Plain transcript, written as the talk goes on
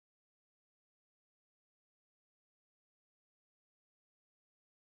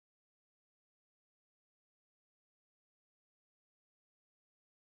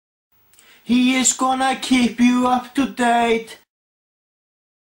He is gonna keep you up to date.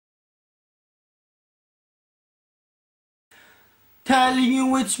 Telling you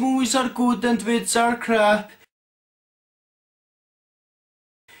which movies are good and which are crap.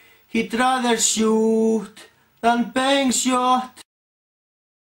 He'd rather shoot than bang shot.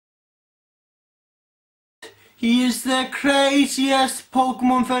 He is the craziest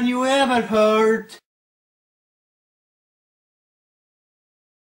Pokemon fan you ever heard.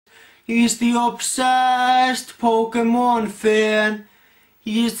 He is the obsessed Pokemon fan.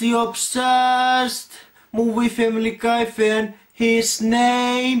 He is the obsessed movie Family Guy fan. His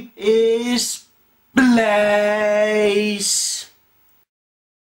name is Blaze.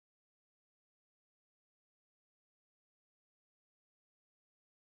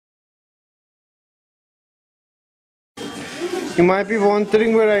 You might be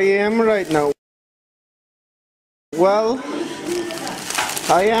wondering where I am right now. Well,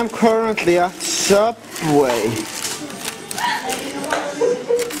 I am currently at SubWay.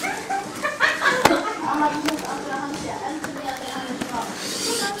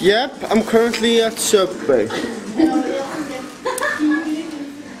 Yep, I'm currently at SubWay.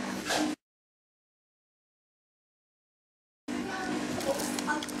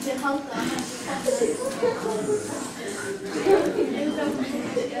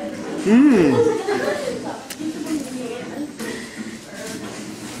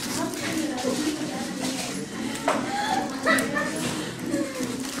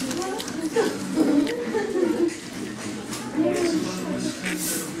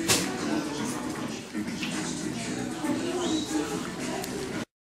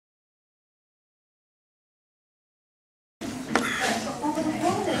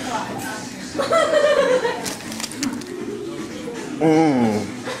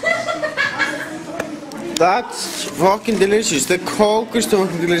 That's fucking delicious. The Coke is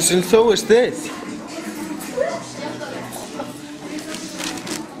fucking delicious, and so is this.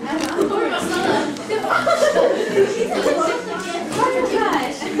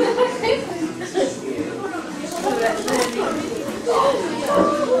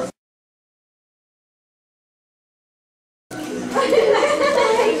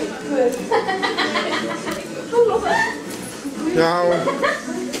 Now,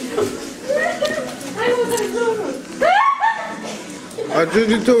 I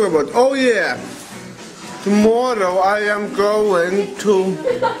didn't talk about. Oh yeah, tomorrow I am going to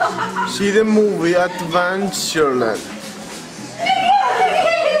see the movie Adventureland.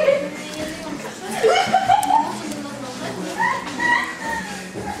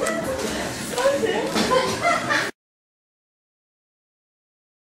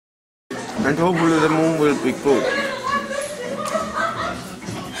 And hopefully the movie will be good.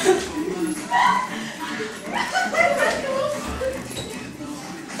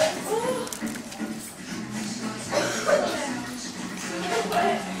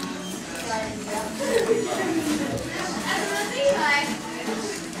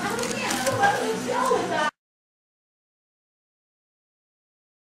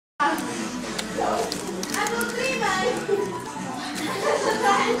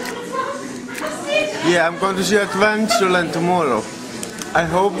 Yeah, I'm going to see Adventureland tomorrow. I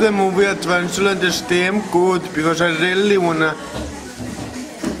hope the movie Adventureland is damn good because I really wanna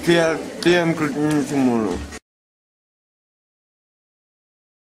feel damn good tomorrow.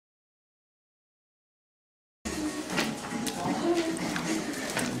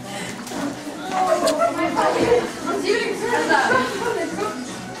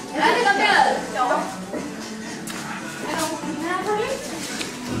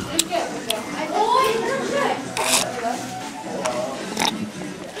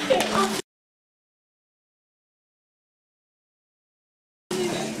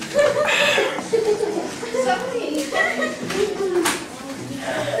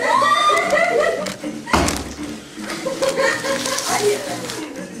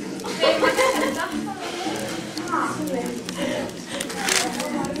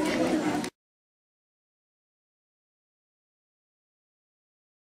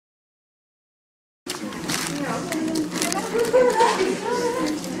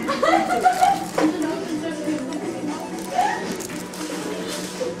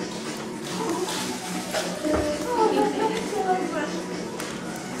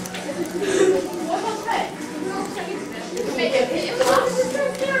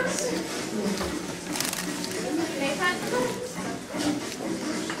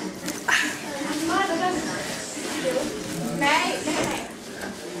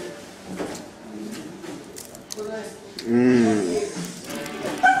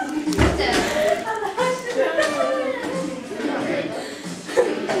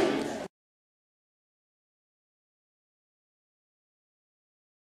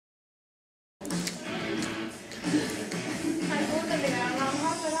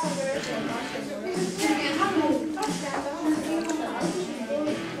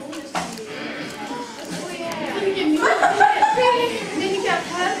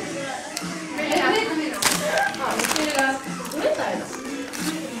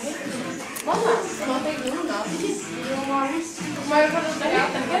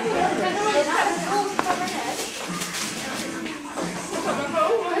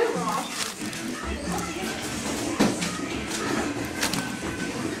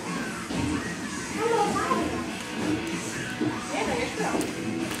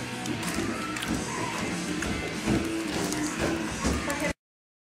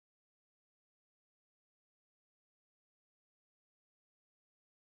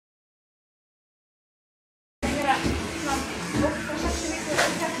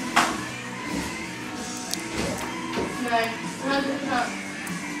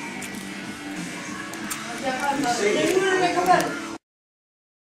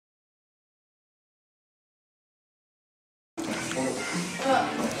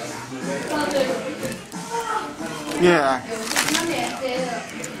 Yeah.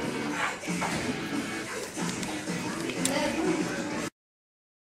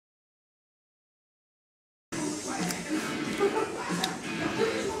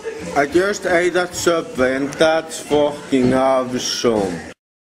 I just ate at Subway and that's fucking awesome.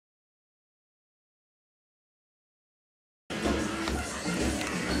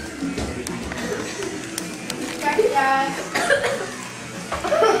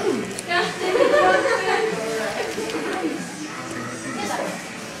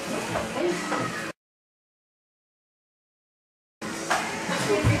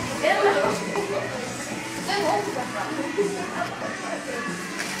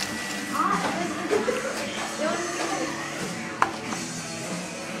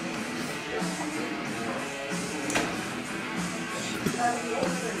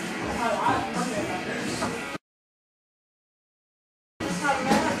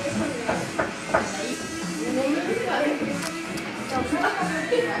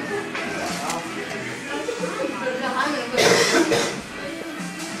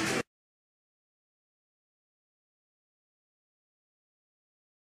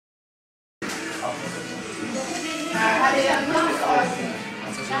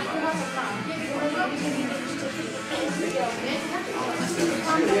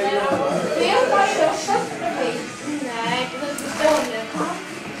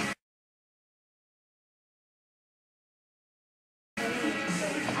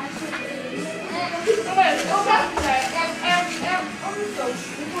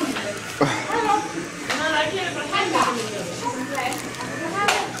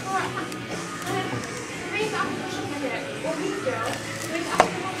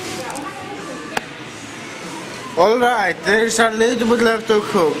 Alright, there's a little bit left to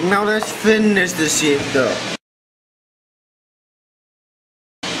cook. Now let's finish the shit though.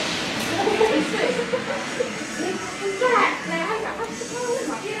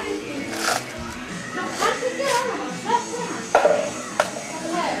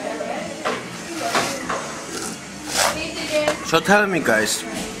 So tell me guys,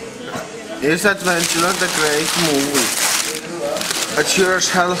 is Adventureland a great movie? I sure as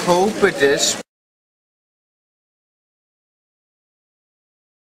hell hope it is.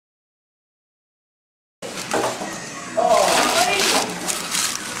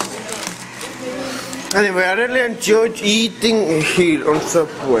 Anyway, I really enjoyed eating here on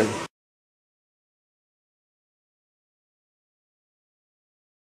Subway.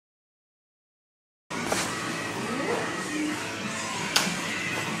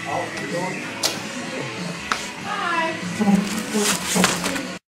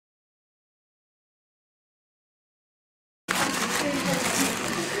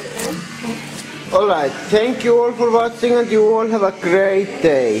 Alright, thank you all for watching and you all have a great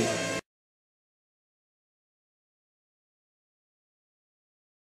day.